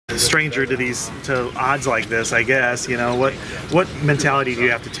stranger to odds like this, I guess. You know, what mentality do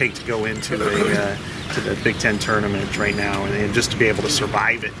you have to take to go into to the Big Ten tournament right now, and just to be able to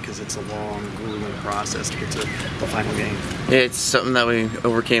survive it, because it's a long, grueling process to get to the final game? It's something that we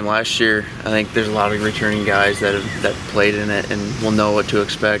overcame last year. I think there's a lot of returning guys that played in it and will know what to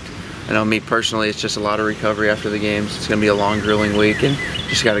expect. I know me personally, it's just a lot of recovery after the games. It's going to be a long, grueling week, and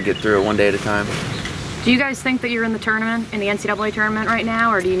just got to get through it one day at a time. Do you guys think that you're in the tournament, in the NCAA tournament right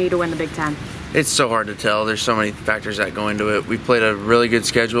now, or do you need to win the Big Ten? It's so hard to tell. There's so many factors that go into it. We played a really good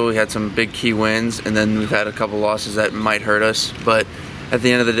schedule. We had some big key wins, and then we've had a couple losses that might hurt us. But at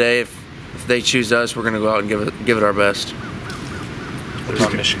the end of the day, if they choose us, we're going to go out and give it our best. What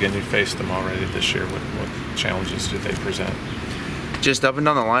about Michigan? You faced them already this year. What challenges do they present? Just up and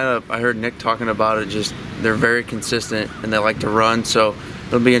down the lineup, I heard Nick talking about it. Just they're very consistent and they like to run. So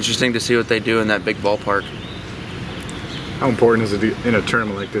it'll be interesting to see what they do in that big ballpark. How important is it in a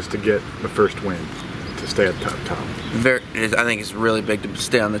tournament like this to get the first win, to stay at the top? I think it's really big to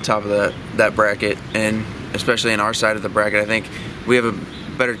stay on the top of that bracket, and especially in our side of the bracket, I think we have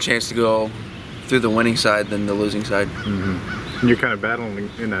a better chance to go through the winning side than the losing side. Mm-hmm. And you're kind of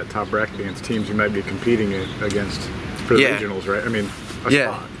battling in that top bracket against teams you might be competing against for the regionals, right? I mean,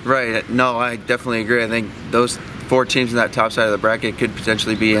 spot. Right. No, I definitely agree. I think those 4 teams in that top side of the bracket could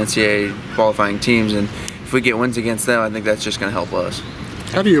potentially be NCAA qualifying teams, and if we get wins against them, I think that's just going to help us.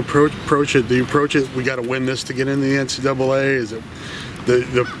 How do you approach it? Do you approach it, we got to win this to get in the NCAA? Is it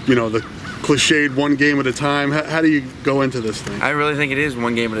the cliched one game at a time? How do you go into this thing? I really think it is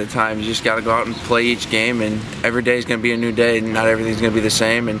one game at a time. You just got to go out and play each game, and every day is going to be a new day, and not everything's going to be the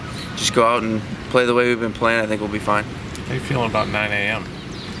same, and just go out and play the way we've been playing. I think we'll be fine. How are you feeling about 9 a.m.?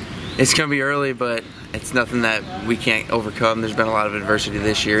 It's going to be early, but it's nothing that we can't overcome. There's been a lot of adversity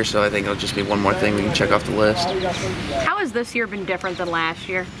this year, so I think it'll just be one more thing we can check off the list. How has this year been different than last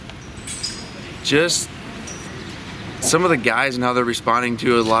year? Just some of the guys and how they're responding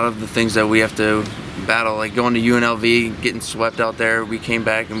to a lot of the things that we have to battle, like going to UNLV, getting swept out there. We came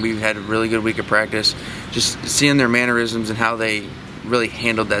back and we had a really good week of practice. Just seeing their mannerisms and how they really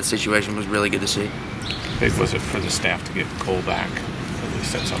handled that situation was really good to see. How big was it for the staff to get Cole back? At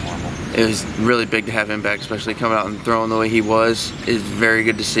least that's normal. It was really big to have him back, especially coming out and throwing the way he was. It's very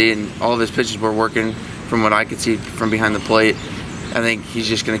good to see, and all of his pitches were working from what I could see from behind the plate. I think he's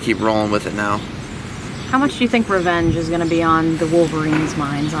just going to keep rolling with it now. How much do you think revenge is going to be on the Wolverines'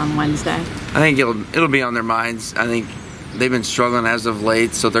 minds on Wednesday? I think it'll be on their minds. I think they've been struggling as of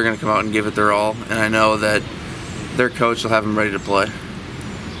late, so they're going to come out and give it their all. And I know that their coach will have them ready to play.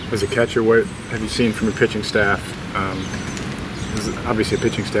 As a catcher, what have you seen from your pitching staff? Obviously, a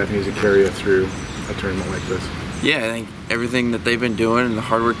pitching staff needs to carry you through a tournament like this. Yeah, I think everything that they've been doing and the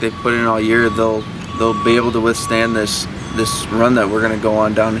hard work they've put in all year, they'll be able to withstand this run that we're going to go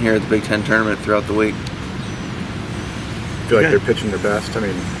on down here at the Big Ten tournament throughout the week. Feel like they're pitching their best? I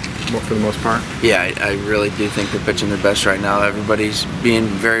mean, for the most part? Yeah, I really do think they're pitching their best right now. Everybody's being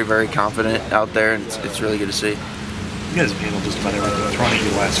very, very confident out there, and it's really good to see. You guys have handled just about everything thrown at you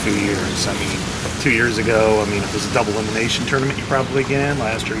the last few years. I mean, 2 years ago, if it was a double elimination tournament, you probably get in.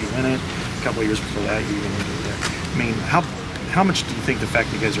 Last year, you win it. A couple of years before that, you didn't get there. I mean, how much do you think the fact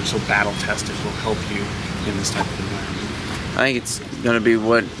that you guys are so battle tested will help you in this type of environment? I think it's going to be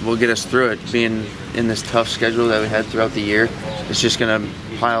what will get us through it. Being in this tough schedule that we had throughout the year, it's just going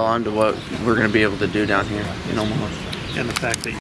to pile on to what we're going to be able to do down here in Omaha. And the fact that